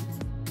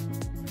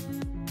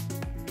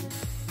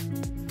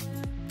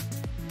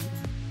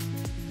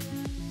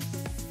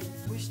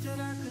 Wish that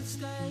I could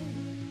stay.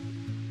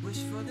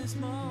 Wish for this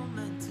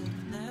moment to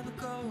never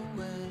go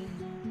away.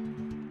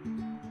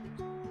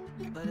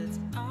 But it's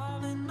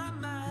all in my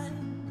mind.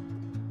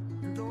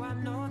 And though I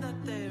know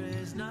that there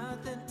is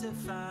nothing to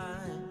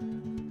find,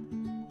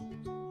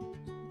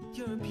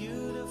 you're a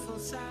beautiful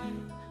sight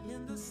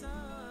in the sun.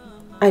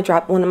 I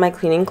dropped one of my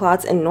cleaning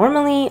cloths, and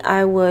normally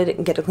I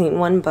would get a clean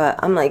one, but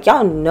I'm like,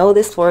 y'all know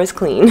this floor is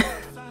clean.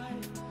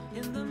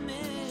 In the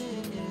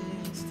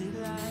misty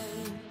light.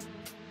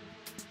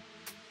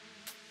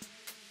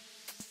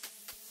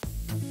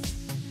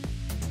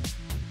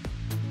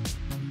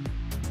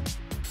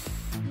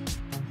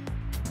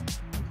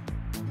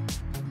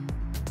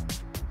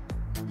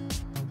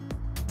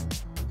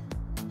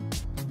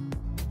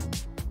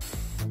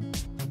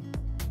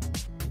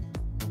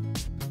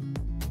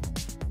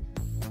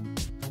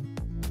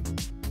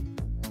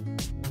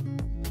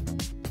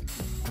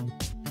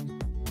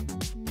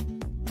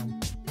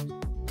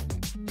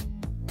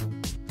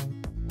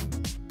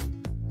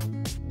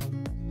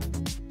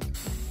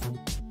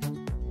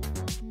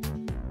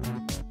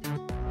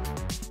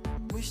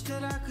 Wish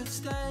that I could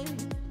stay.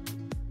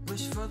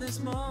 Wish for this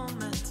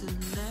moment to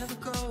never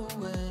go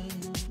away.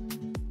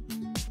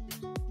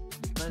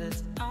 But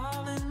it's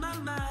all in my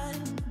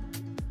mind.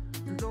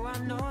 And though I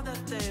know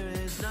that there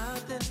is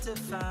nothing to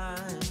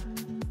find,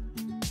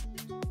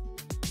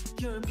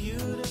 you're a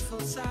beautiful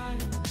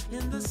sight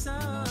in the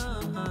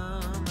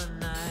summer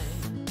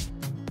night.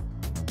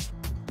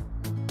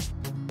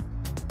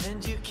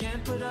 And you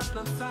can't put up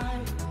a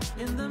fight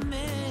in the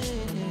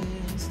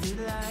misty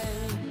light.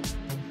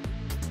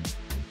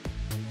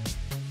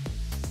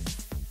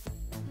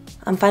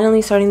 I'm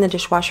finally starting the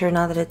dishwasher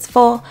now that it's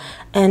full,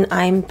 and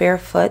I'm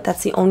barefoot.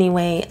 That's the only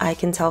way I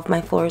can tell if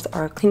my floors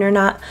are clean or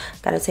not.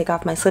 Gotta take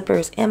off my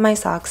slippers and my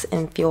socks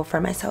and feel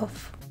for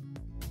myself.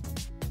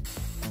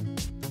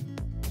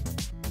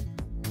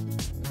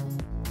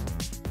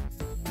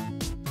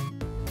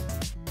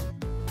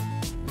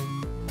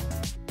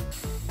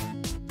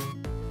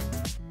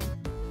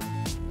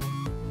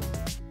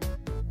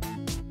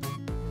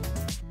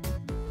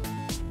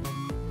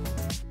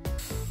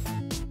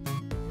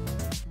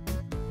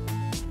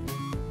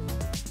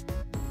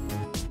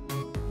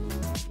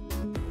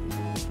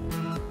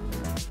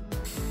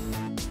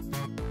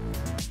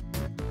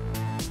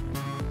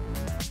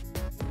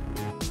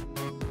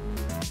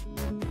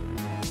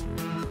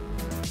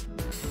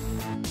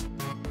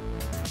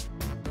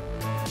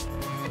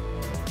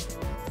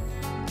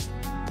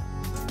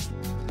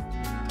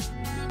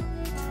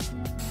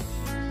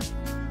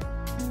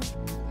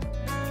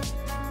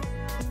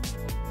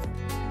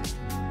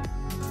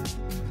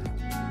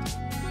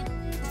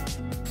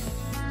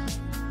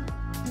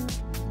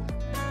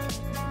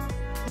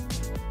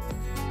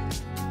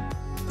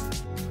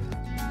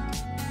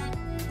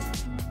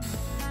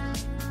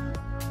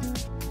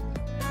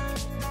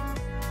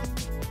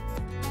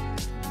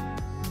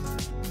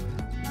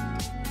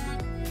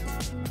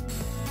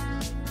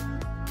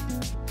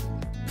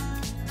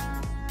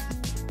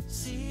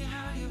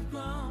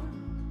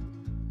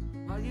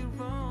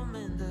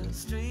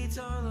 streets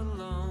all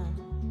alone,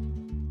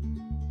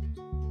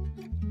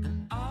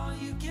 and all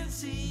you can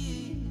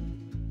see,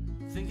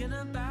 thinking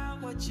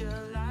about what your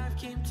life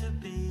came to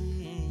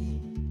be.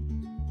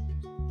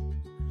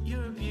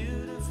 You're a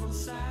beautiful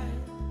sight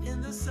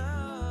in the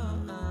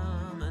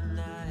summer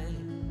night,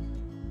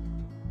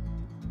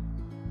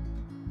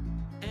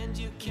 and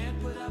you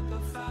can't put up a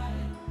fight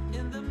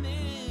in the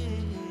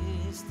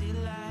misty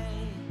light.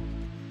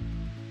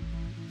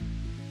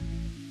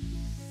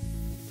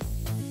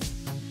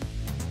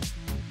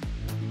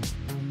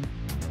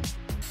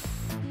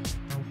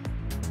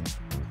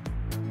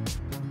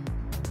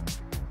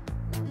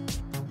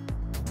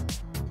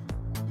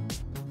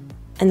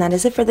 And that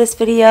is it for this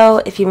video.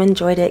 If you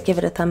enjoyed it, give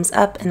it a thumbs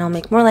up and I'll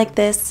make more like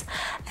this.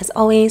 As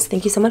always,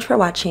 thank you so much for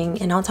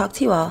watching, and I'll talk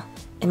to you all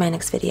in my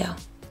next video.